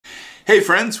Hey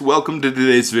friends, welcome to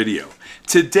today's video.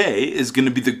 Today is going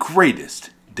to be the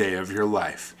greatest day of your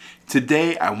life.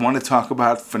 Today I want to talk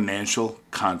about financial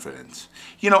confidence.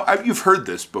 You know, you've heard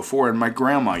this before, and my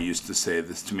grandma used to say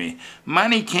this to me.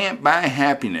 Money can't buy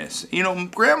happiness. You know,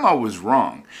 grandma was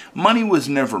wrong. Money was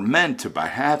never meant to buy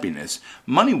happiness.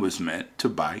 Money was meant to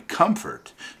buy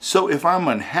comfort. So if I'm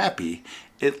unhappy,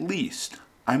 at least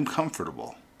I'm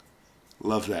comfortable.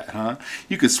 Love that, huh?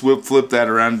 You could flip that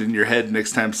around in your head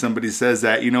next time somebody says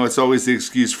that. You know, it's always the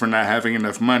excuse for not having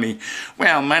enough money.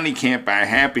 Well, money can't buy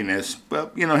happiness.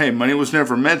 Well, you know, hey, money was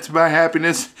never meant to buy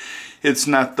happiness. It's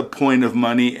not the point of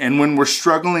money. And when we're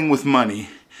struggling with money,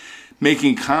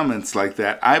 making comments like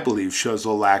that, I believe, shows a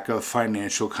lack of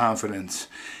financial confidence.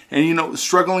 And, you know,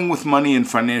 struggling with money and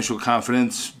financial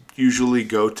confidence usually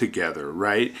go together,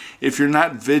 right? If you're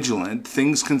not vigilant,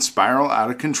 things can spiral out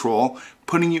of control,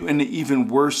 putting you in an even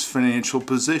worse financial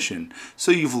position.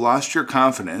 So you've lost your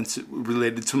confidence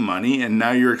related to money, and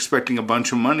now you're expecting a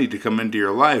bunch of money to come into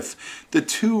your life. The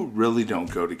two really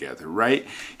don't go together, right?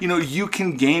 You know, you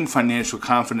can gain financial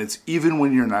confidence even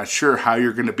when you're not sure how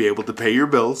you're going to be able to pay your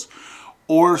bills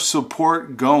or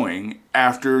support going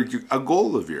after a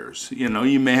goal of yours. You know,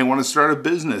 you may want to start a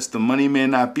business. The money may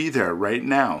not be there right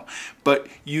now, but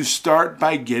you start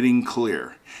by getting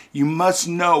clear. You must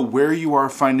know where you are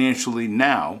financially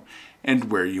now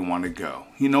and where you want to go.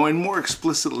 You know, and more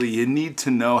explicitly, you need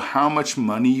to know how much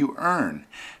money you earn,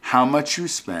 how much you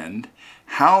spend,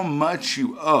 how much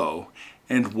you owe,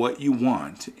 and what you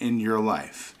want in your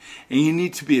life. And you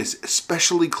need to be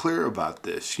especially clear about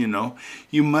this, you know.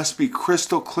 You must be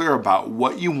crystal clear about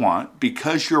what you want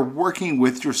because you're working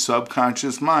with your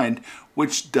subconscious mind,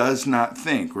 which does not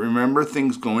think. Remember,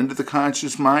 things go into the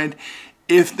conscious mind.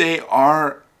 If they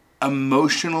are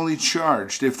emotionally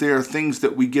charged, if they are things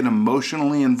that we get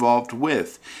emotionally involved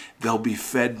with, they'll be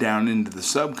fed down into the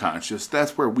subconscious.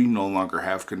 That's where we no longer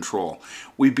have control.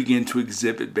 We begin to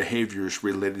exhibit behaviors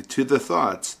related to the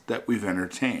thoughts that we've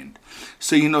entertained.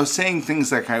 So, you know, saying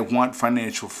things like, I want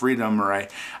financial freedom, or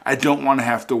I don't want to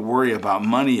have to worry about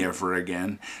money ever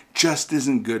again, just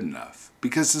isn't good enough.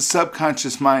 Because the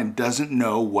subconscious mind doesn't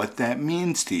know what that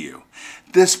means to you.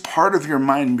 This part of your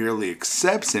mind merely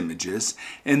accepts images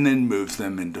and then moves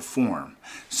them into form.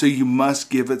 So you must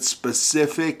give it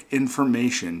specific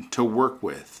information to work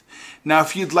with. Now,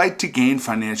 if you'd like to gain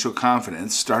financial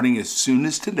confidence starting as soon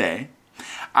as today,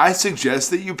 I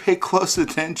suggest that you pay close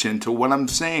attention to what I'm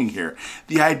saying here.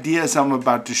 The ideas I'm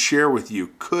about to share with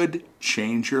you could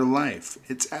change your life.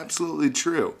 It's absolutely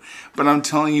true. But I'm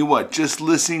telling you what, just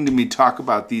listening to me talk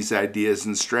about these ideas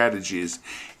and strategies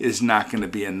is not going to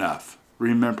be enough.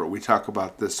 Remember, we talk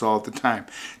about this all the time.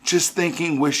 Just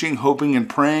thinking, wishing, hoping, and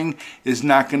praying is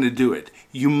not going to do it.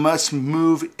 You must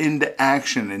move into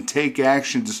action and take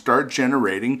action to start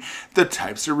generating the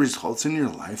types of results in your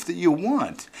life that you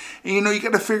want. And you know, you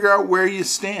got to figure out where you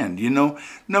stand. You know,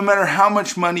 no matter how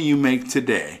much money you make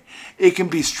today, it can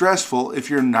be stressful if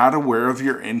you're not aware of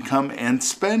your income and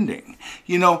spending.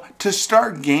 You know, to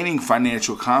start gaining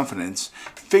financial confidence,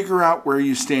 figure out where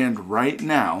you stand right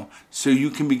now so you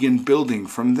can begin building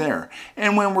from there.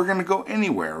 And when we're going to go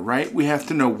anywhere, right, we have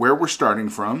to know where we're starting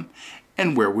from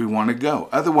and where we want to go.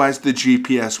 Otherwise, the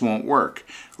GPS won't work.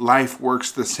 Life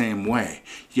works the same way.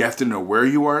 You have to know where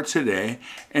you are today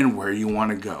and where you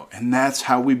want to go. And that's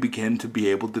how we begin to be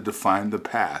able to define the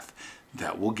path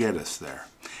that will get us there.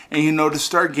 And you know, to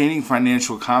start gaining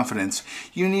financial confidence,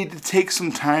 you need to take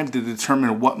some time to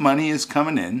determine what money is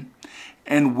coming in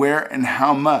and where and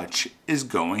how much is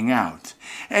going out.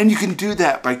 And you can do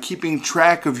that by keeping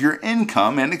track of your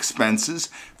income and expenses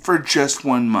for just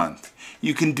 1 month.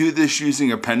 You can do this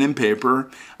using a pen and paper.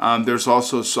 There's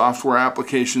also software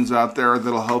applications out there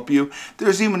that'll help you.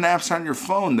 There's even apps on your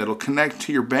phone that'll connect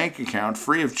to your bank account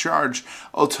free of charge.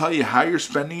 I'll tell you how you're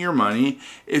spending your money.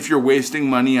 If you're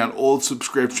wasting money on old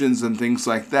subscriptions and things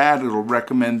like that, it'll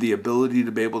recommend the ability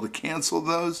to be able to cancel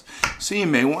those. So you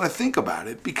may want to think about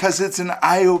it because it's an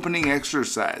eye-opening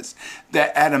exercise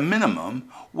that at a minimum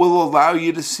will allow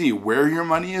you to see where your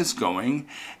money is going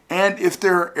and if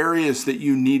there are areas that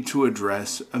you need to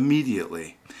address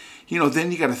immediately. You know, then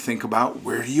you got to think about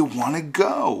where do you want to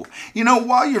go? You know,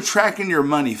 while you're tracking your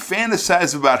money,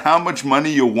 fantasize about how much money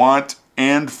you want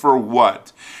and for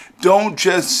what. Don't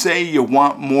just say you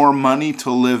want more money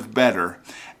to live better.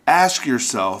 Ask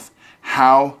yourself,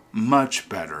 how much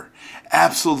better?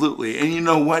 Absolutely. And you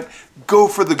know what? Go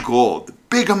for the gold.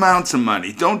 Big amounts of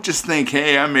money. Don't just think,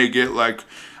 hey, I may get like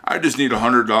I just need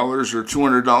 $100 or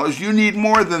 $200. You need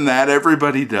more than that.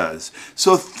 Everybody does.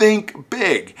 So think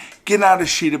big. Get out a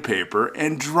sheet of paper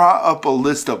and draw up a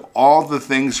list of all the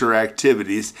things or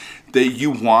activities that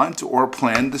you want or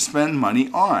plan to spend money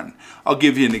on. I'll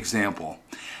give you an example.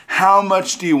 How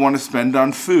much do you want to spend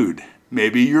on food?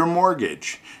 Maybe your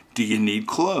mortgage. Do you need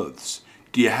clothes?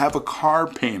 Do you have a car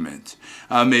payment?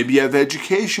 Maybe you have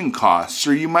education costs,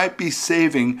 or you might be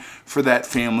saving for that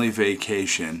family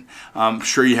vacation. I'm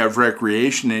sure you have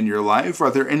recreation in your life.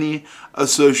 Are there any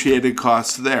associated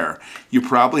costs there? You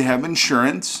probably have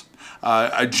insurance,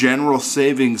 a general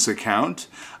savings account,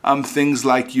 things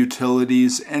like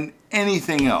utilities, and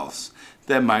anything else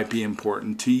that might be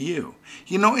important to you.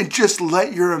 And just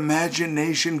let your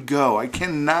imagination go. I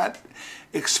cannot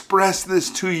express this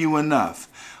to you enough.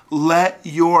 Let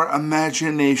your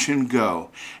imagination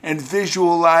go and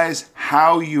visualize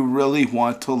how you really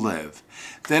want to live.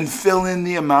 Then fill in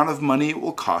the amount of money it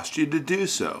will cost you to do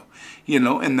so.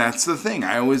 And that's the thing.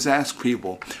 I always ask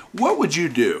people, what would you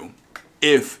do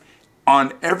if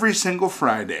on every single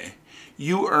Friday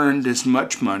you earned as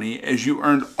much money as you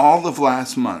earned all of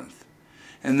last month?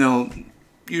 And they'll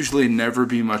usually never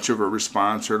be much of a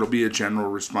response, or it'll be a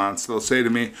general response. They'll say to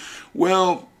me,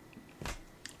 well,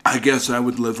 I guess I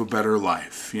would live a better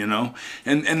life, and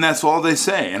that's all they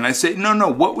say. And I say, no,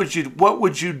 what would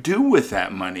you do with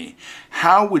that money?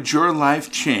 How would your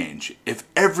life change if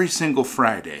every single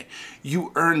Friday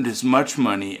you earned as much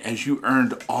money as you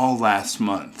earned all last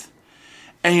month?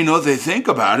 And they think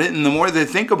about it, and the more they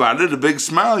think about it, a big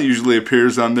smile usually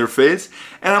appears on their face.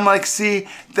 And I'm like, see,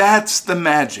 that's the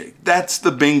magic. That's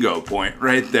the bingo point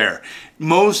right there.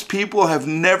 Most people have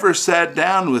never sat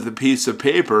down with a piece of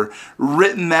paper,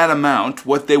 written that amount,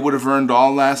 what they would have earned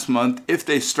all last month if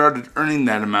they started earning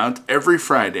that amount every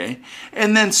Friday,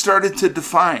 and then started to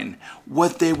define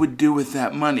what they would do with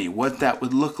that money, what that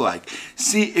would look like.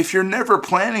 See, if you're never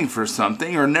planning for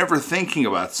something or never thinking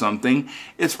about something,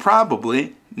 it's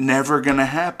probably never going to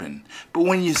happen. But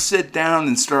when you sit down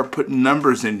and start putting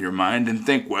numbers in your mind and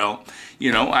think, well,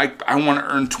 I want to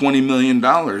earn $20 million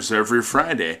every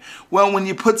Friday. Well, when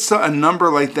you put a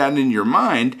number like that in your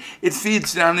mind, it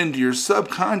feeds down into your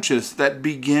subconscious that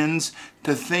begins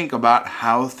to think about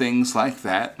how things like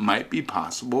that might be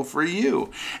possible for you.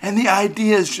 And the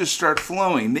ideas just start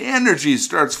flowing. The energy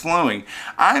starts flowing.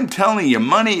 I'm telling you,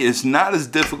 money is not as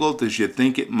difficult as you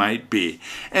think it might be.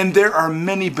 And there are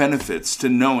many benefits to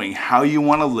knowing how you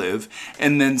want to live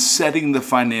and then setting the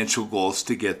financial goals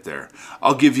to get there.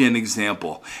 I'll give you an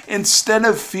example. Instead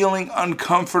of feeling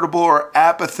uncomfortable or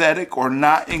apathetic or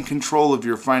not in control of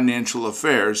your financial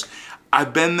affairs,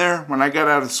 I've been there. When I got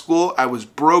out of school, I was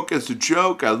broke as a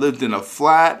joke. I lived in a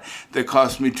flat that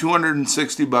cost me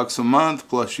 $260 a month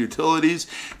plus utilities.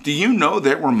 Do you know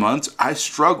there were months I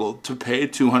struggled to pay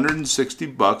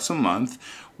 $260 a month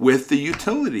with the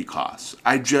utility costs?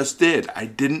 I just did. I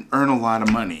didn't earn a lot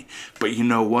of money. But you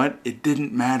know what? It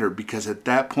didn't matter, because at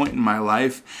that point in my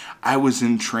life, I was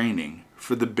in training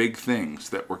for the big things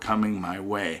that were coming my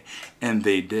way, and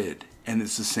they did. And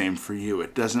it's the same for you.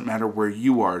 It doesn't matter where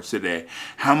you are today,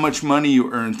 how much money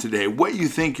you earn today, what do you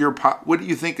think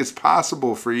is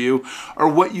possible for you, or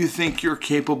what you think you're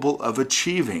capable of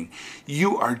achieving.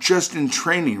 You are just in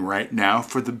training right now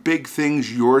for the big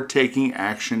things you're taking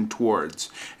action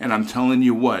towards. And I'm telling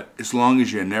you what, as long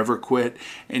as you never quit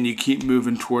and you keep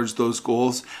moving towards those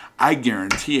goals, I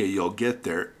guarantee you'll get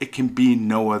there. It can be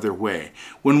no other way.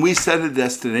 When we set a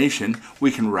destination,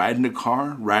 we can ride in a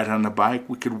car, ride on a bike,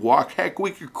 we could walk, heck, we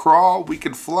could crawl, we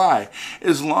could fly.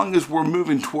 As long as we're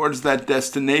moving towards that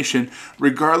destination,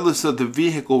 regardless of the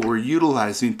vehicle we're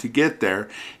utilizing to get there,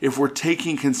 if we're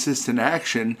taking consistent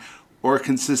action, or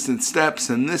consistent steps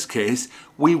in this case,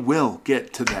 we will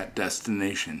get to that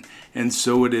destination. And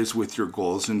so it is with your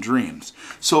goals and dreams.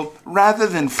 So rather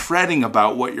than fretting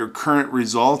about what your current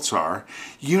results are,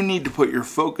 you need to put your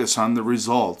focus on the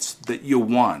results that you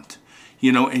want.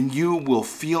 And you will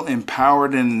feel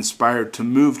empowered and inspired to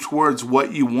move towards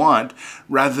what you want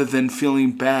rather than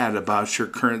feeling bad about your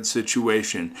current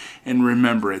situation. And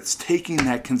remember, it's taking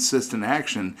that consistent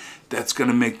action that's going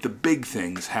to make the big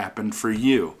things happen for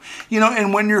you.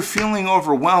 And when you're feeling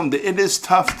overwhelmed, it is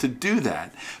tough to do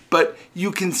that. But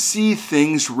you can see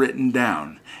things written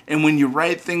down. And when you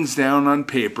write things down on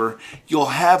paper, you'll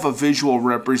have a visual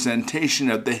representation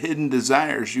of the hidden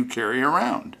desires you carry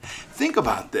around. Think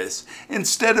about this.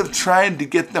 Instead of trying to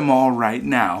get them all right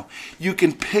now, you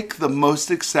can pick the most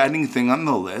exciting thing on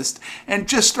the list and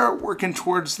just start working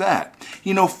towards that.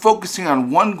 Focusing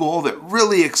on one goal that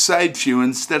really excites you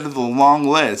instead of the long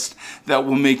list that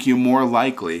will make you more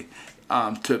likely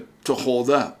to to hold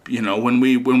up. You know, when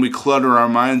we clutter our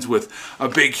minds with a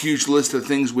big, huge list of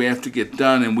things we have to get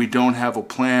done and we don't have a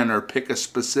plan or pick a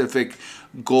specific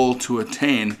goal to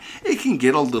attain, it can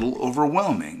get a little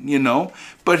overwhelming, you know?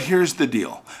 But here's the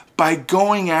deal. By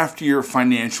going after your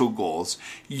financial goals,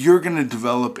 you're going to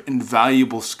develop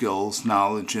invaluable skills,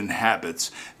 knowledge, and habits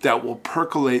that will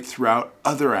percolate throughout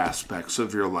other aspects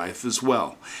of your life as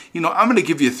well. You know, I'm going to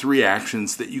give you 3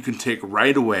 actions that you can take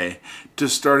right away to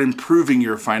start improving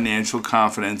your financial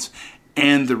confidence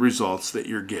and the results that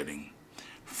you're getting.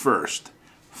 First,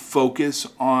 focus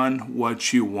on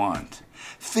what you want.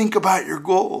 Think about your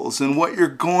goals and what you're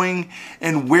going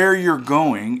and where you're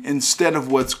going instead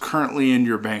of what's currently in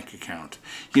your bank account.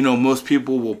 You know, most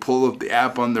people will pull up the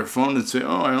app on their phone and say,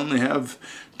 oh, I only have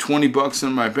 20 bucks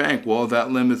in my bank. Well, that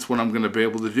limits what I'm going to be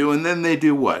able to do. And then they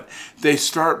do what? They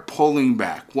start pulling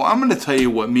back. Well, I'm going to tell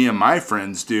you what me and my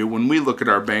friends do when we look at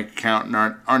our bank account and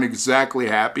aren't exactly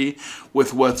happy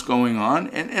with what's going on.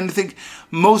 And I think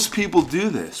most people do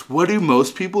this. What do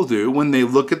most people do when they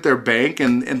look at their bank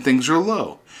and things are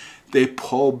low? They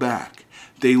pull back.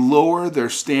 They lower their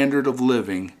standard of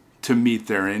living to meet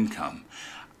their income.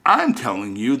 I'm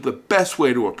telling you the best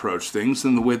way to approach things,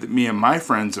 and the way that me and my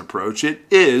friends approach it,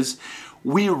 is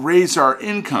we raise our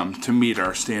income to meet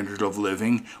our standard of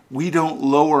living. We don't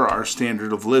lower our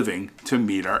standard of living to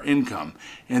meet our income.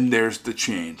 And there's the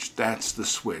change. That's the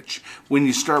switch. When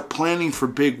you start planning for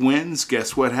big wins,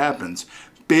 guess what happens?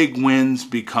 Big wins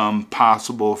become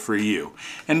possible for you.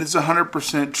 And it's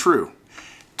 100% true.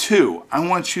 2, I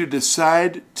want you to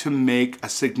decide to make a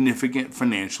significant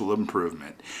financial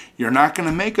improvement. You're not going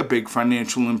to make a big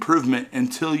financial improvement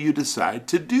until you decide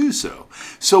to do so.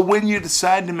 So when you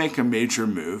decide to make a major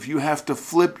move, you have to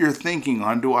flip your thinking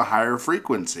onto a higher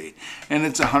frequency. And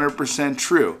it's 100%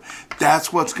 true.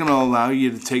 That's what's going to allow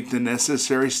you to take the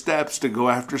necessary steps to go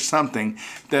after something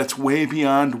that's way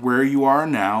beyond where you are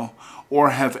now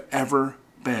or have ever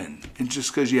been. And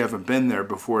just because you haven't been there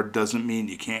before doesn't mean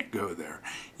you can't go there.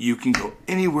 You can go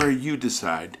anywhere you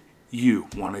decide you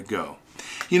want to go.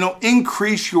 You know,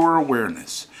 increase your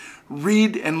awareness.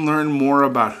 Read and learn more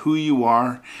about who you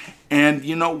are. And,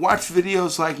 you know, watch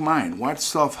videos like mine. Watch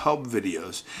self-help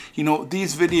videos. You know,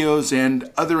 these videos and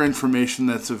other information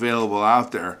that's available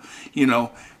out there, you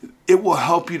know, it will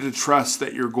help you to trust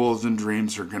that your goals and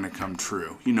dreams are going to come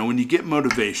true. You know, when you get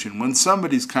motivation, when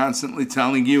somebody's constantly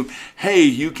telling you, hey,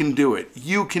 you can do it,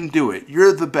 you're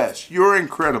the best, you're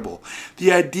incredible,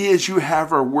 the ideas you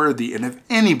have are worthy, and if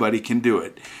anybody can do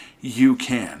it, you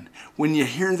can. When you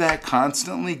hear that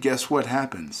constantly, guess what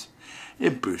happens?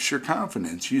 It boosts your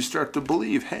confidence. You start to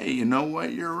believe, hey, you know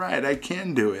what, you're right, I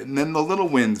can do it. And then the little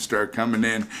wins start coming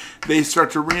in. They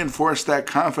start to reinforce that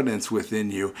confidence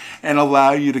within you and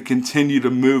allow you to continue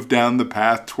to move down the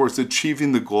path towards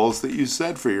achieving the goals that you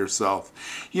set for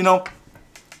yourself. You know,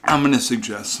 I'm going to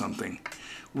suggest something.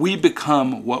 We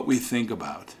become what we think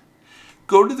about.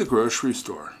 Go to the grocery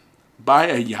store. Buy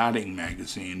a yachting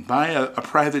magazine, buy a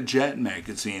private jet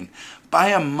magazine, buy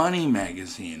a money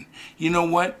magazine. You know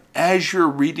what? As you're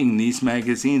reading these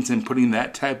magazines and putting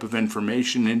that type of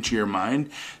information into your mind,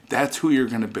 that's who you're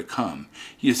going to become.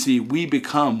 You see, we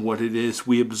become what it is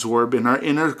we absorb in our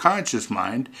inner conscious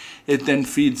mind. It then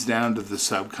feeds down to the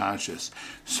subconscious.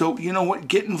 So, you know what?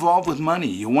 Get involved with money.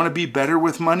 You want to be better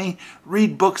with money?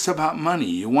 Read books about money.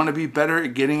 You want to be better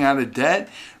at getting out of debt?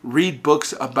 Read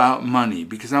books about money.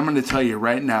 Because I'm going to tell you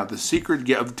right now, the secret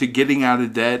to getting out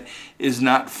of debt is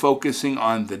not focusing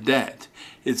on the debt.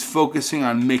 It's focusing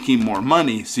on making more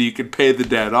money so you can pay the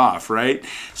debt off, right?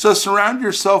 So surround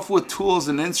yourself with tools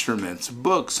and instruments,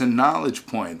 books and knowledge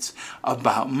points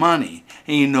about money.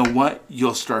 And you know what?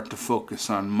 You'll start to focus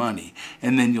on money.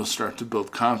 And then you'll start to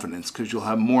build confidence because you'll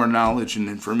have more knowledge and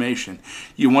information.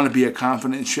 You want to be a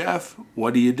confident chef?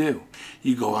 What do?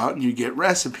 You go out and you get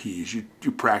recipes.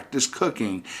 You practice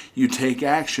cooking. You take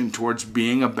action towards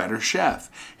being a better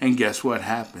chef. And guess what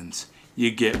happens? You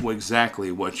get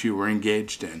exactly what you were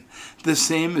engaged in. The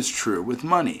same is true with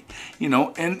money.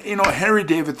 Henry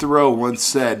David Thoreau once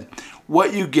said,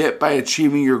 what you get by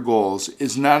achieving your goals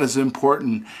is not as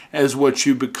important as what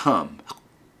you become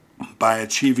by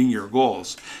achieving your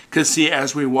goals. Because see,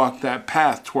 as we walk that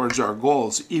path towards our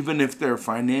goals, even if they're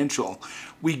financial,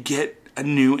 we get a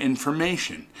new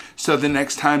information. So the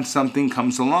next time something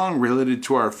comes along related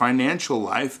to our financial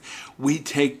life, we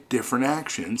take different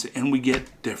actions and we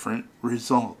get different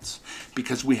results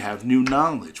because we have new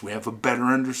knowledge. We have a better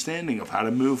understanding of how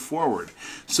to move forward.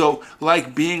 So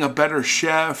like being a better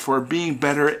chef or being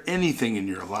better at anything in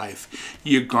your life,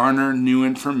 you garner new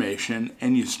information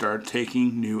and you start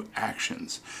taking new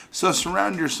actions. So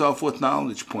surround yourself with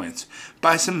knowledge points.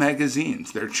 Buy some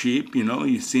magazines. They're cheap,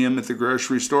 you see them at the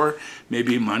grocery store,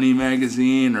 maybe Money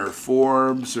Magazine or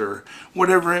Forbes or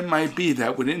whatever it might be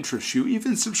that would interest you.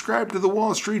 Even subscribe to the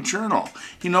Wall Street Journal.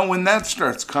 When that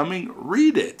starts coming,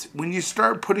 read it. When you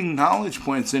start putting knowledge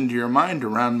points into your mind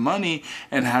around money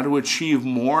and how to achieve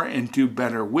more and do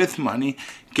better with money,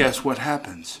 guess what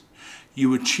happens?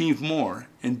 You achieve more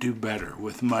and do better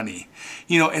with money.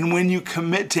 And when you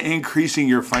commit to increasing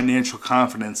your financial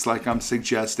confidence, like I'm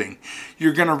suggesting,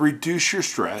 you're going to reduce your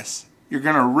stress, you're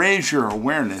going to raise your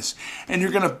awareness, and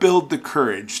you're going to build the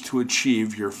courage to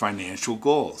achieve your financial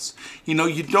goals.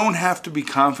 You don't have to be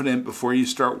confident before you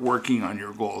start working on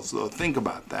your goals, though. Think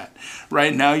about that.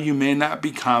 Right now, you may not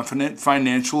be confident,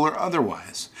 financial or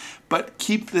otherwise. But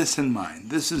keep this in mind.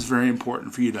 This is very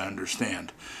important for you to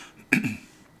understand.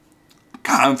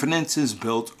 Confidence is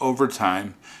built over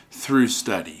time through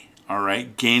study, all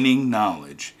right? Gaining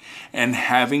knowledge and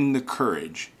having the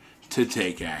courage to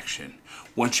take action.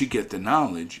 Once you get the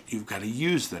knowledge, you've got to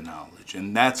use the knowledge,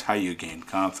 and that's how you gain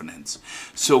confidence.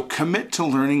 So commit to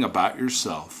learning about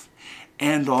yourself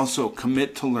and also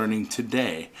commit to learning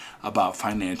today about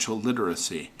financial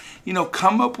literacy.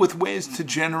 Come up with ways to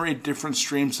generate different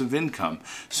streams of income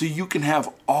so you can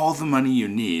have all the money you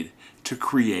need to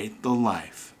create the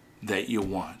life that you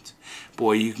want.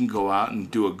 Boy, you can go out and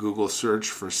do a Google search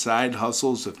for side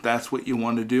hustles if that's what you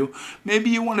want to do. Maybe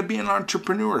you want to be an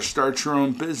entrepreneur, start your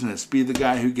own business, be the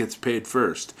guy who gets paid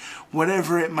first.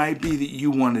 Whatever it might be that you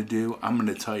want to do, I'm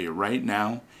going to tell you right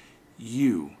now,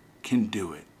 you can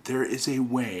do it. There is a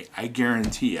way, I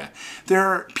guarantee you. There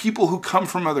are people who come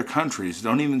from other countries,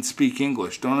 don't even speak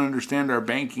English, don't understand our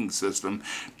banking system,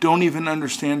 don't even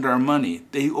understand our money.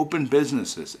 They open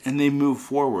businesses and they move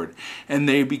forward and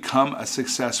they become a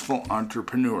successful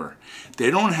entrepreneur. They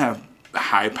don't have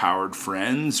high-powered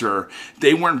friends, or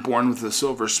they weren't born with a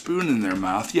silver spoon in their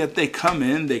mouth, yet they come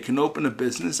in, they can open a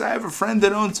business. I have a friend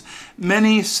that owns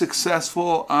many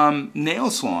successful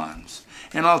nail salons.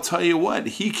 And I'll tell you what,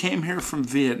 he came here from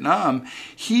Vietnam.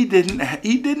 He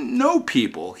didn't know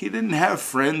people. He didn't have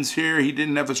friends here. He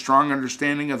didn't have a strong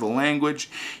understanding of the language.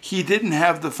 He didn't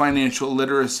have the financial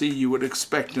literacy you would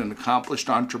expect an accomplished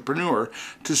entrepreneur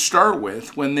to start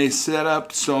with when they set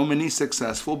up so many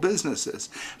successful businesses.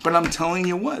 But I'm telling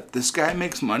you what, this guy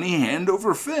makes money hand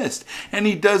over fist, and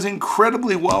he does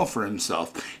incredibly well for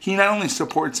himself. He not only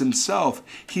supports himself,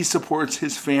 he supports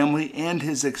his family and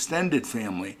his extended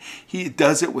family. He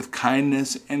does it with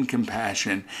kindness and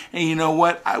compassion. And you know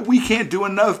what? We can't do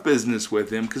enough business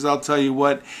with him because I'll tell you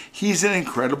what, he's an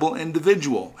incredible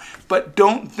individual. But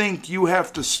don't think you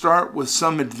have to start with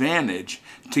some advantage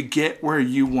to get where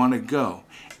you want to go.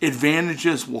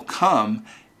 Advantages will come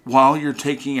while you're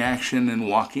taking action and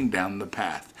walking down the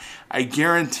path. I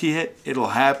guarantee it, it'll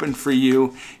happen for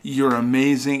you. You're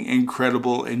amazing,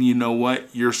 incredible, and you know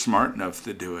what? You're smart enough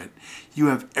to do it. You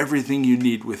have everything you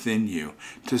need within you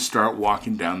to start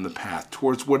walking down the path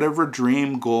towards whatever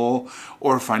dream, goal,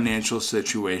 or financial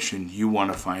situation you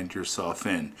want to find yourself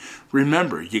in.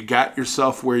 Remember, you got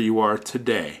yourself where you are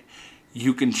today.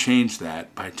 You can change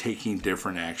that by taking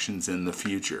different actions in the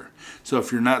future. So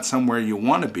if you're not somewhere you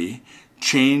want to be,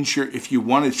 if you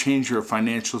want to change your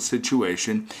financial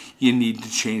situation, you need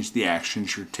to change the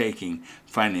actions you're taking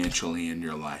financially in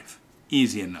your life.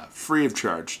 Easy enough, free of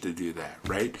charge to do that,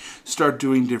 right? Start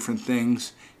doing different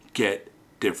things, get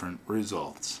different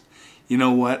results. You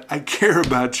know what? I care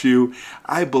about you.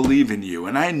 I believe in you.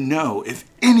 And I know if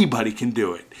anybody can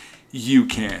do it, you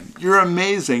can. You're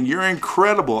amazing. You're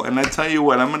incredible. And I tell you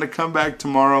what, I'm going to come back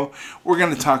tomorrow. We're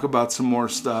going to talk about some more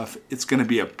stuff. It's going to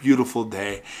be a beautiful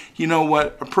day. You know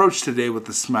what? Approach today with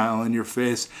a smile on your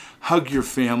face. Hug your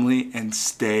family and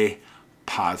stay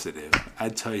positive. I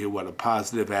tell you what, a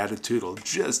positive attitude will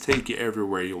just take you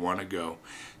everywhere you want to go.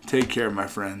 Take care, my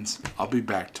friends. I'll be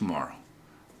back tomorrow.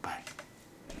 Bye.